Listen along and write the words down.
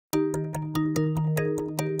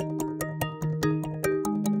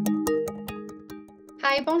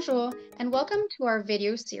Hi, bonjour, and welcome to our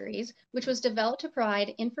video series, which was developed to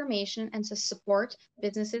provide information and to support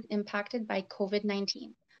businesses impacted by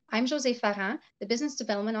COVID-19. I'm José Farran, the Business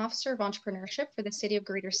Development Officer of Entrepreneurship for the City of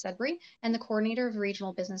Greater Sudbury and the Coordinator of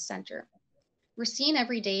Regional Business Center. We're seeing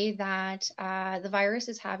every day that the virus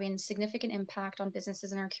is having significant impact on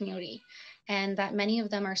businesses in our community and that many of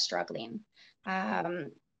them are struggling.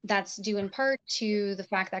 That's due in part to the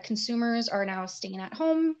fact that consumers are now staying at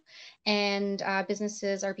home and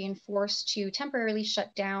businesses are being forced to temporarily shut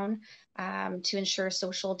down to ensure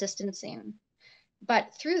social distancing.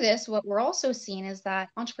 But through this, what we're also seeing is that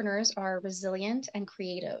entrepreneurs are resilient and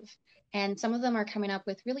creative. And some of them are coming up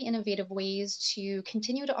with really innovative ways to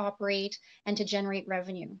continue to operate and to generate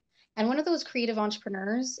revenue. And one of those creative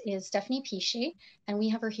entrepreneurs is Stephanie Piché, and we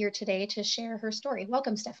have her here today to share her story.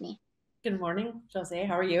 Welcome, Stephanie. Good morning, Jose.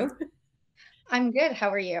 How are you? I'm good.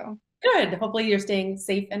 How are you? Good. Hopefully you're staying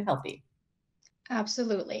safe and healthy.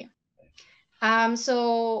 Absolutely.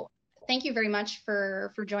 So thank you very much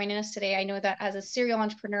for joining us today. I know that as a serial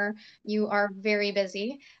entrepreneur, you are very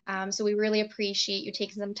busy. So we really appreciate you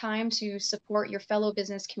taking some time to support your fellow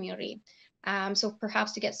business community. So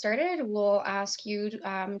perhaps to get started, we'll ask you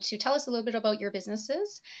to tell us a little bit about your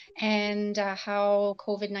businesses and how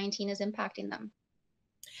COVID-19 is impacting them.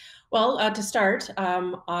 Well, to start,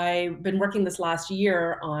 I've been working this last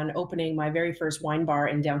year on opening my very first wine bar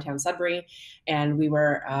in downtown Sudbury, and we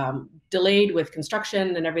were delayed with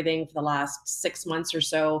construction and everything for the last 6 months or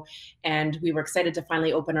so, and we were excited to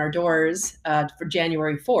finally open our doors for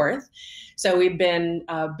January 4th. So we've been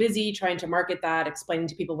busy trying to market that, explaining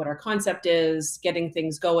to people what our concept is, getting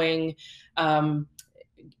things going.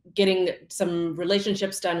 Getting some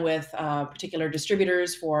relationships done with particular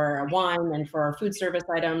distributors for wine and for our food service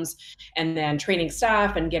items, and then training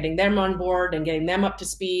staff and getting them on board and getting them up to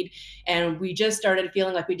speed. And we just started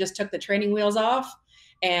feeling like we just took the training wheels off.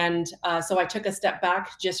 And so I took a step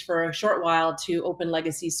back just for a short while to open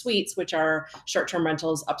Legacy Suites, which are short-term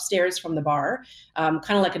rentals upstairs from the bar, kind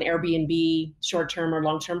of like an Airbnb short-term or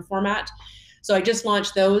long-term format. So I just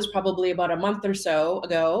launched those probably about a month or so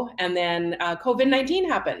ago, and then COVID-19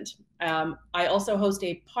 happened. I also host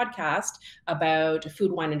a podcast about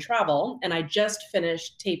food, wine, and travel, and I just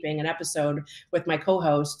finished taping an episode with my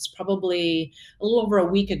co-hosts probably a little over a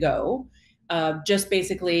week ago, just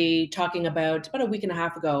basically talking about a week and a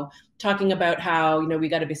half ago, talking about how we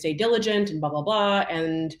got to stay diligent and blah blah blah,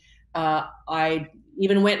 and I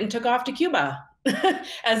even went and took off to Cuba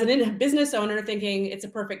as a business owner, thinking it's a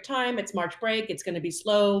perfect time. It's March break. It's going to be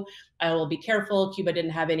slow. I will be careful. Cuba didn't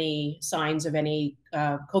have any signs of any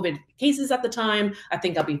COVID cases at the time. I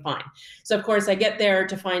think I'll be fine. So, of course, I get there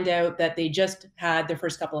to find out that they just had their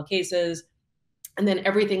first couple of cases. And then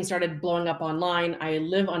everything started blowing up online. I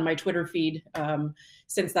live on my Twitter feed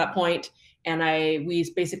since that point, and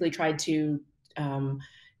we basically tried to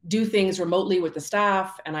do things remotely with the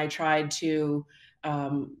staff, and I tried to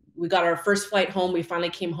we got our first flight home. We finally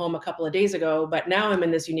came home a couple of days ago, but now I'm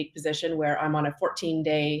in this unique position where I'm on a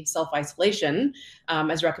 14-day self-isolation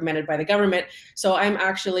as recommended by the government. So I'm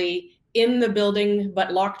actually in the building,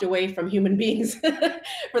 but locked away from human beings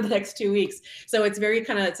for the next 2 weeks. So it's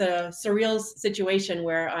it's a surreal situation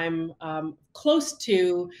where I'm close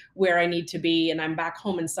to where I need to be, and I'm back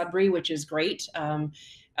home in Sudbury, which is great.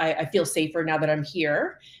 I feel safer now that I'm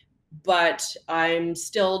here, but I'm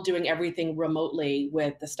still doing everything remotely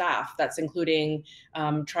with the staff. That's including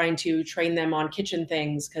trying to train them on kitchen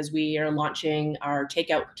things, because we are launching our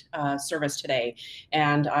takeout service today.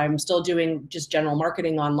 And I'm still doing just general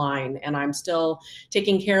marketing online, and I'm still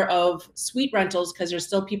taking care of suite rentals because there's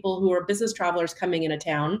still people who are business travelers coming into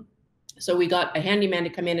town. So we got a handyman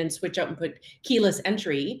to come in and switch out and put keyless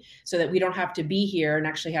entry so that we don't have to be here and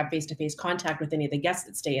actually have face-to-face contact with any of the guests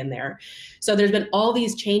that stay in there. So there's been all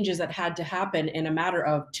these changes that had to happen in a matter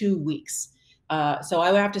of 2 weeks. So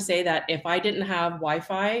I would have to say that if I didn't have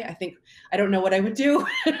Wi-Fi, I don't know what I would do.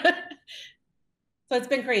 So it's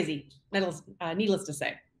been crazy, needless to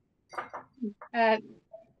say.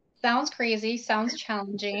 Sounds crazy, sounds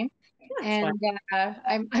challenging. Yeah, it's fun.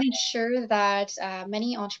 And I'm sure that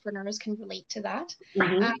many entrepreneurs can relate to that,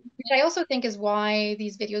 Mm-hmm. which I also think is why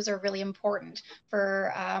these videos are really important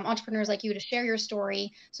for entrepreneurs like you to share your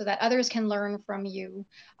story so that others can learn from you.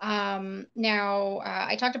 Now,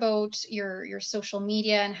 I talked about your social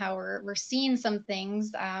media and how we're seeing some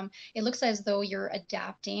things. It looks as though you're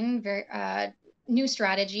adapting very new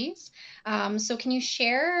strategies. So can you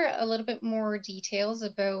share a little bit more details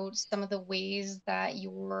about some of the ways that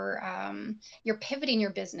you're pivoting your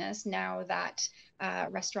business now that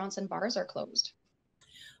restaurants and bars are closed?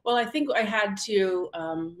 Well, I think I had to,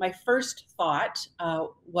 my first thought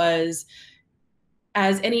was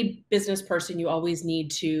as any business person, you always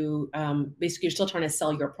need to basically, you're still trying to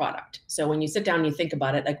sell your product. So when you sit down and you think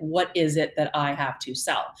about it, like, what is it that I have to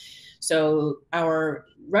sell? So our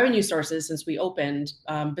revenue sources since we opened,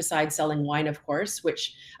 besides selling wine, of course,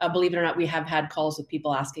 which believe it or not, we have had calls with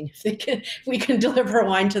people asking if if we can deliver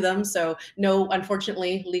wine to them. So no,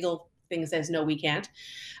 unfortunately, legal thing says no, we can't.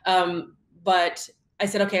 But I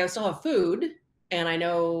said, okay, I still have food, and I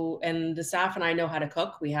know, and the staff and I know how to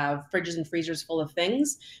cook. We have fridges and freezers full of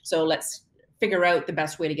things. So let's figure out the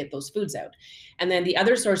best way to get those foods out. And then the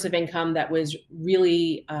other source of income that was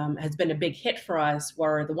really has been a big hit for us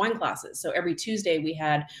were the wine classes. So every Tuesday we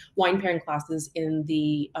had wine pairing classes in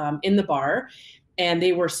the bar, and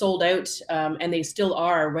they were sold out, and they still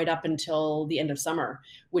are right up until the end of summer,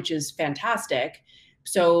 which is fantastic.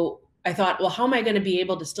 So I thought, well, how am I going to be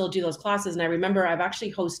able to still do those classes? And I remember I've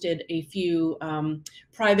actually hosted a few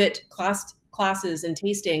private classes and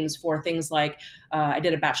tastings for things like I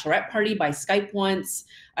did a bachelorette party by Skype once.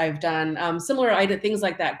 I've done similar things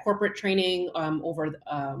like that, corporate training over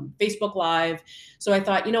Facebook Live. So I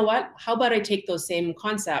thought, you know what? How about I take those same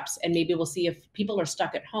concepts and maybe we'll see if people are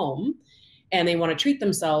stuck at home and they want to treat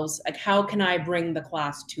themselves, like how can I bring the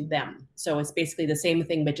class to them? So it's basically the same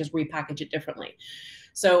thing, but just repackage it differently.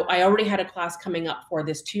 So I already had a class coming up for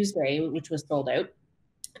this Tuesday, which was sold out.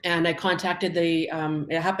 And I contacted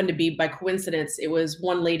it happened to be by coincidence, it was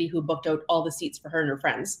one lady who booked out all the seats for her and her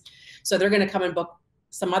friends. So they're going to come and book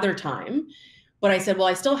some other time. But I said, well,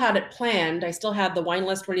 I still had it planned. I still had the wine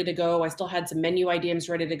list ready to go. I still had some menu items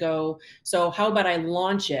ready to go. So how about I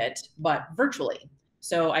launch it, but virtually?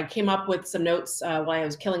 So I came up with some notes while I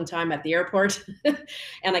was killing time at the airport.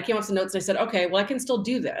 And I came up with some notes and I said, okay, well, I can still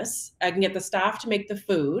do this. I can get the staff to make the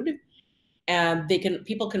food, and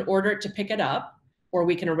people can order it to pick it up, or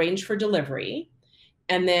we can arrange for delivery.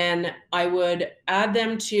 And then I would add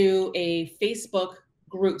them to a Facebook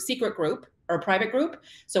group, secret group or private group.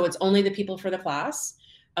 So it's only the people for the class.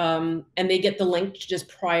 And they get the link just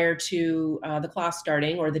prior to the class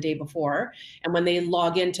starting or the day before. And when they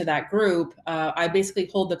log into that group, I basically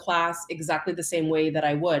hold the class exactly the same way that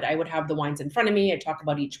I would. I would have the wines in front of me. I talk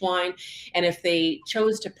about each wine. And if they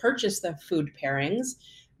chose to purchase the food pairings,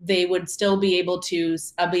 they would still be able to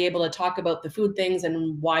talk about the food things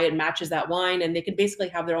and why it matches that wine, and they could basically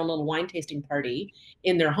have their own little wine tasting party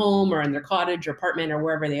in their home or in their cottage or apartment or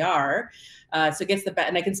wherever they are. So it gets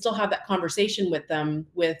and I can still have that conversation with them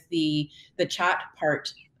with the chat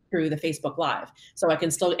part through the Facebook Live. So I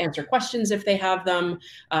can still answer questions if they have them.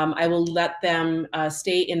 I will let them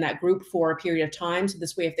stay in that group for a period of time. So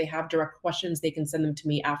this way, if they have direct questions, they can send them to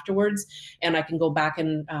me afterwards, and I can go back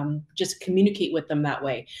and just communicate with them that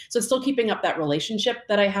way. So it's still keeping up that relationship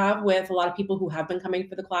that I have with a lot of people who have been coming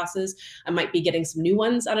for the classes. I might be getting some new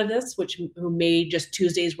ones out of this, who may just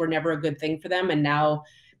Tuesdays were never a good thing for them. And now,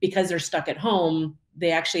 because they're stuck at home,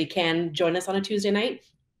 they actually can join us on a Tuesday night.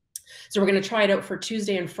 So we're going to try it out for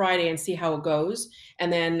Tuesday and Friday and see how it goes.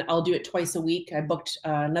 And then I'll do it twice a week. I booked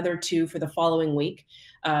another 2 for the following week.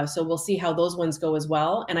 So we'll see how those ones go as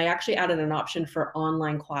well. And I actually added an option for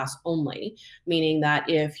online class only, meaning that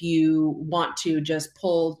if you want to just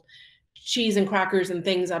pull cheese and crackers and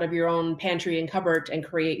things out of your own pantry and cupboard and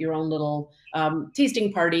create your own little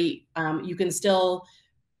tasting party, you can still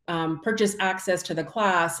purchase access to the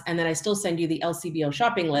class, and then I still send you the LCBO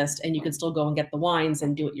shopping list, and you can still go and get the wines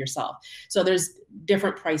and do it yourself. So there's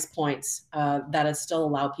different price points that still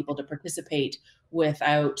allow people to participate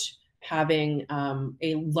without having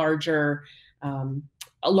a larger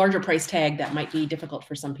price tag that might be difficult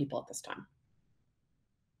for some people at this time.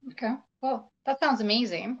 Okay, well, that sounds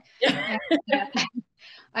amazing. And,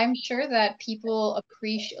 I'm sure that people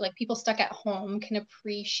people stuck at home can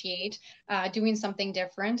appreciate doing something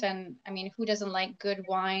different. And I mean, who doesn't like good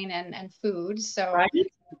wine and food? So, Right?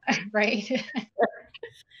 right.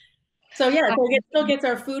 So yeah, so it still gets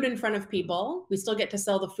our food in front of people. We still get to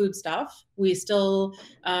sell the food stuff. We still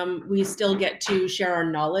get to share our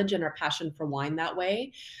knowledge and our passion for wine that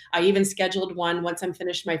way. I even scheduled one once I'm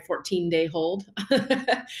finished my 14-day hold.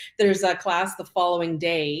 There's a class the following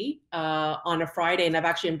day on a Friday, and I've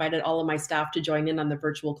actually invited all of my staff to join in on the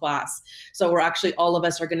virtual class. So all of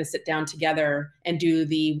us are going to sit down together and do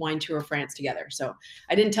the wine tour of France together. So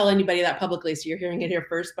I didn't tell anybody that publicly, so you're hearing it here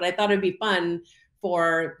first, but I thought it'd be fun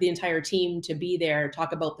for the entire team to be there,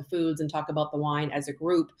 talk about the foods and talk about the wine as a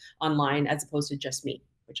group online, as opposed to just me,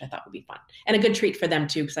 which I thought would be fun. And a good treat for them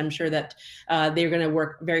too, because I'm sure that they're going to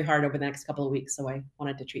work very hard over the next couple of weeks. So I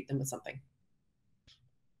wanted to treat them with something.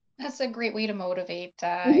 That's a great way to motivate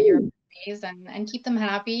your employees and keep them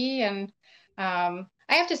happy. And I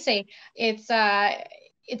have to say,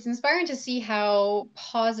 it's inspiring to see how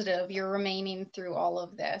positive you're remaining through all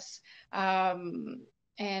of this. Um,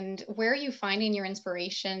 and where are you finding your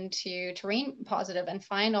inspiration to remain positive and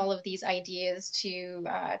find all of these ideas to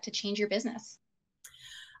change your business?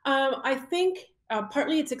 I think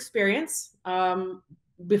partly it's experience.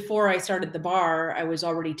 Before I started the bar, I was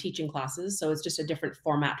already teaching classes, so it's just a different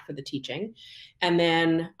format for the teaching. And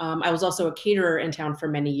then I was also a caterer in town for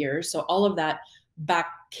many years, so all of that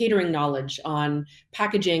back catering knowledge on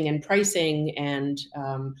packaging and pricing and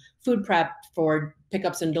food prep for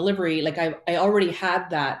pickups and delivery, like I already had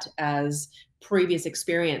that as previous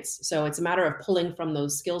experience. So it's a matter of pulling from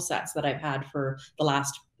those skill sets that I've had for the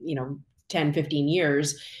last, 10, 15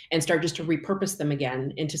 years and start just to repurpose them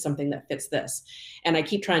again into something that fits this. And I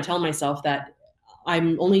keep trying to tell myself that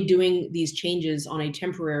I'm only doing these changes on a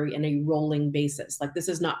temporary and a rolling basis. Like this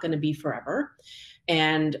is not going to be forever.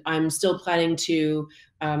 And I'm still planning to,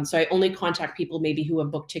 so I only contact people maybe who have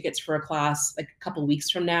booked tickets for a class like a couple weeks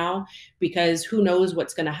from now, because who knows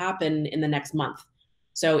what's going to happen in the next month.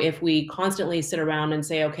 So if we constantly sit around and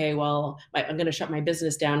say, okay, well, I'm going to shut my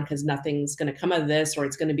business down because nothing's going to come of this, or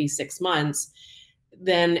it's going to be 6 months,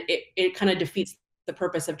 then it kind of defeats the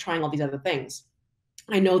purpose of trying all these other things.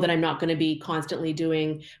 I know that I'm not going to be constantly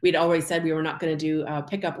doing, we'd always said we were not going to do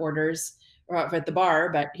pickup orders at the bar,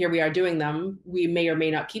 but here we are doing them. We may or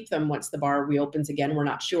may not keep them once the bar reopens again. We're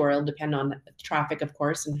not sure. It'll depend on traffic, of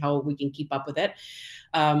course, and how we can keep up with it.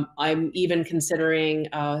 I'm even considering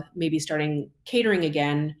maybe starting catering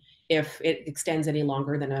again if it extends any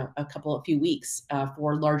longer than a few weeks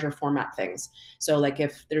for larger format things. So like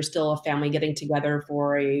if there's still a family getting together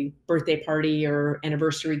for a birthday party or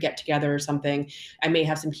anniversary get together or something, I may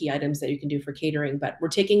have some key items that you can do for catering, but we're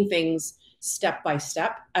taking things step by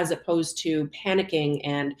step as opposed to panicking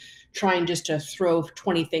and trying just to throw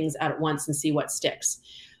 20 things at once and see what sticks.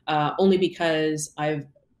 Only because I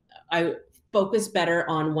focus better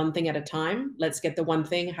on one thing at a time. Let's get the one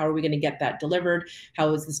thing. How are we going to get that delivered?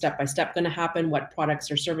 How is the step by step going to happen? What products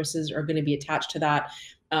or services are going to be attached to that?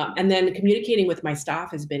 And then communicating with my staff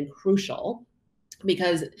has been crucial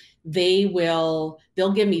because they'll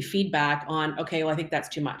give me feedback on, okay, well, I think that's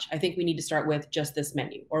too much. I think we need to start with just this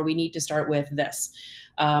menu, or we need to start with this.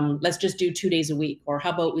 Let's just do 2 days a week. Or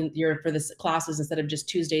how about for this classes, instead of just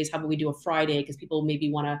Tuesdays, how about we do a Friday? Because people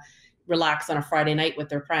maybe want to relax on a Friday night with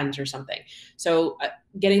their friends or something. So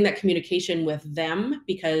getting that communication with them,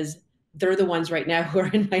 because they're the ones right now who are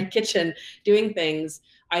in my kitchen doing things.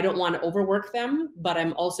 I don't want to overwork them, but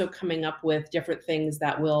I'm also coming up with different things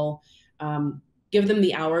that will give them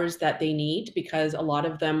the hours that they need, because a lot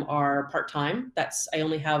of them are part-time. I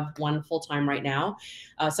only have one full-time right now.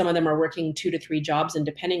 Some of them are working 2 to 3 jobs, and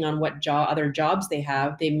depending on what other jobs they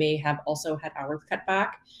have, they may have also had hours cut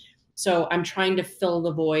back. So I'm trying to fill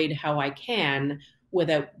the void how I can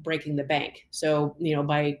without breaking the bank. So,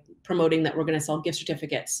 by promoting that we're going to sell gift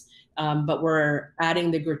certificates, but we're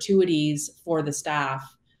adding the gratuities for the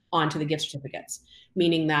staff onto the gift certificates,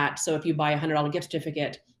 meaning that, so if you buy a $100 gift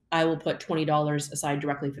certificate, I will put $20 aside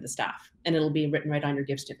directly for the staff, and it'll be written right on your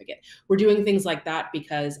gift certificate. We're doing things like that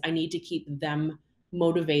because I need to keep them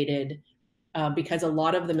motivated, because a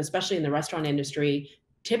lot of them, especially in the restaurant industry,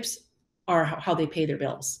 tips are how they pay their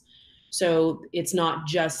bills. So it's not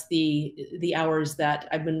just the hours that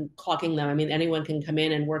I've been clocking them. I mean, anyone can come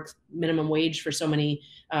in and work minimum wage for so many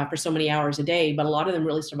hours a day, but a lot of them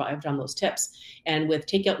really survived on those tips. And with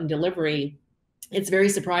takeout and delivery, it's very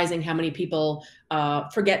surprising how many people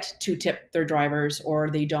forget to tip their drivers, or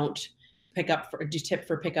they don't tip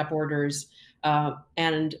for pickup orders.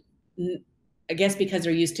 And I guess because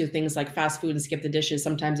they're used to things like fast food and skip the dishes,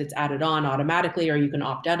 sometimes it's added on automatically, or you can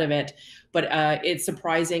opt out of it. But it's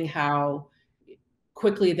surprising how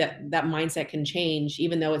quickly that mindset can change,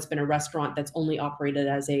 even though it's been a restaurant that's only operated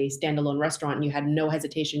as a standalone restaurant and you had no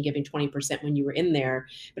hesitation giving 20% when you were in there.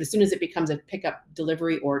 But as soon as it becomes a pickup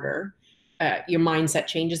delivery order, your mindset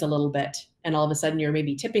changes a little bit, and all of a sudden you're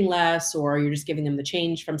maybe tipping less, or you're just giving them the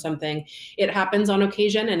change from something. It happens on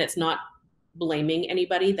occasion, and it's not blaming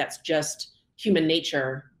anybody. That's just human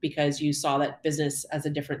nature, because you saw that business as a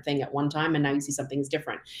different thing at one time and now you see something as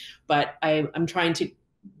different. But I'm trying to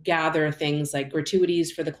gather things like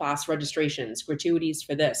gratuities for the class registrations, gratuities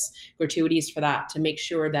for this, gratuities for that, to make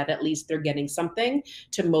sure that at least they're getting something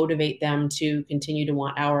to motivate them to continue to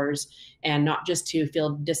want hours, and not just to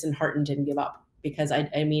feel disheartened and give up. Because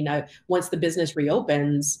once the business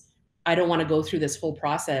reopens, I don't want to go through this whole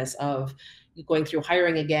process of going through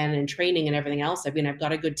hiring again and training and everything else. I mean, I've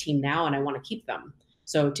got a good team now and I want to keep them.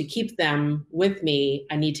 So to keep them with me,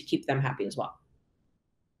 I need to keep them happy as well.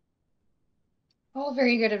 All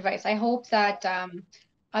very good advice. I hope that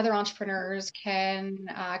other entrepreneurs can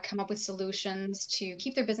come up with solutions to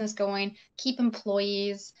keep their business going, keep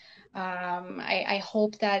employees. I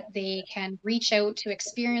hope that they can reach out to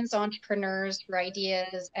experienced entrepreneurs for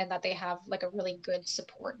ideas and that they have like a really good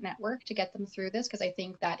support network to get them through this, because I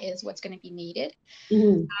think that is what's going to be needed.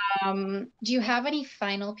 Mhm. Do you have any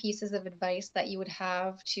final pieces of advice that you would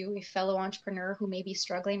have to a fellow entrepreneur who may be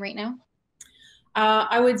struggling right now?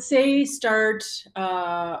 I would say start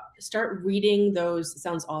reading those. It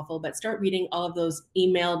sounds awful, but start reading all of those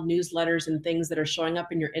emailed newsletters and things that are showing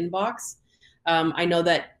up in your inbox. I know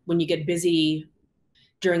that when you get busy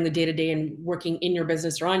during the day to day and working in your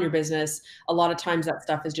business or on your business, a lot of times that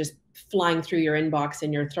stuff is just flying through your inbox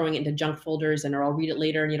and you're throwing it into junk folders and or I'll read it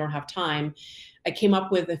later and you don't have time. I came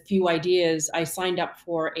up with a few ideas. I signed up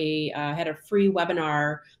for had a free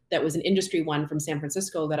webinar that was an industry one from San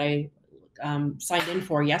Francisco that I signed in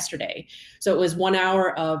for yesterday. So it was 1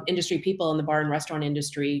 hour of industry people in the bar and restaurant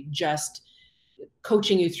industry just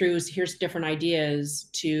coaching you through here's different ideas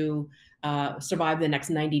to survive the next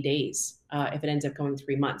 90 days if it ends up going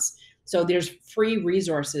 3 months. So there's free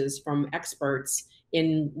resources from experts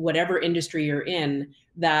in whatever industry you're in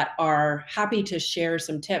that are happy to share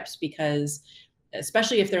some tips because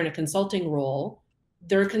especially if they're in a consulting role,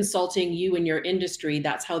 they're consulting you in your industry.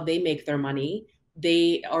 That's how they make their money.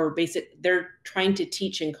 They're trying to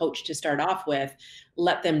teach and coach to start off with.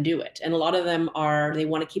 Let them do it. And a lot of them they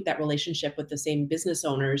want to keep that relationship with the same business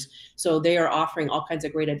owners. So they are offering all kinds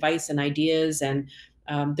of great advice and ideas. And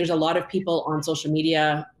there's a lot of people on social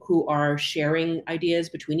media who are sharing ideas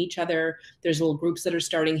between each other. There's little groups that are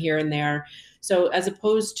starting here and there. So as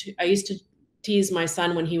opposed to, I used to tease my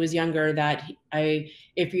son when he was younger that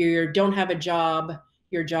if you don't have a job,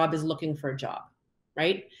 your job is looking for a job,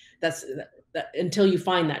 right? That's until you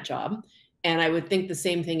find that job. And I would think the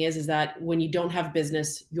same thing is that when you don't have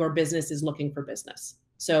business, your business is looking for business.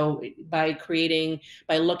 So by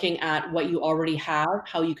looking at what you already have,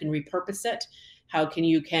 how you can repurpose it, how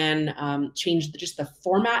you can change just the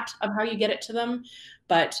format of how you get it to them.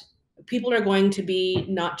 But people are going to be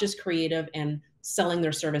not just creative and selling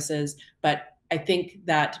their services, but I think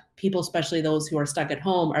that people, especially those who are stuck at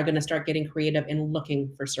home, are going to start getting creative and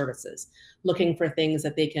looking for services, looking for things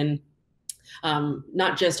that they can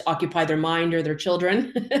not just occupy their mind or their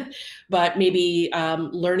children, but maybe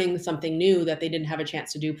learning something new that they didn't have a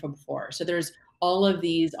chance to do before. So there's all of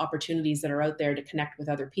these opportunities that are out there to connect with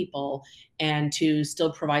other people and to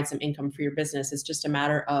still provide some income for your business. It's just a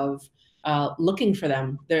matter of looking for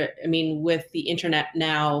them. With the internet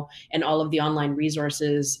now and all of the online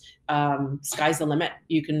resources, sky's the limit.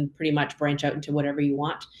 You can pretty much branch out into whatever you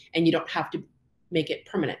want, and you don't have to make it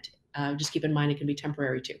permanent. Just keep in mind it can be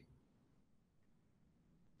temporary too.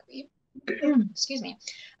 Excuse me.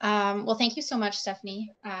 Well, thank you so much,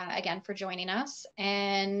 Stephanie, again for joining us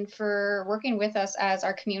and for working with us as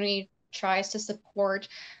our community tries to support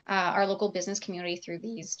our local business community through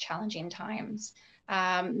these challenging times.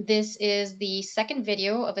 This is the second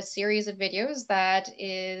video of a series of videos that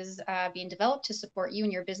is being developed to support you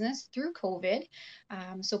and your business through COVID.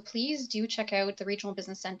 So please do check out the Regional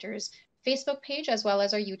Business Center's Facebook page as well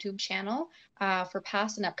as our YouTube channel for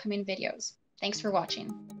past and upcoming videos. Thanks for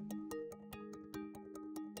watching.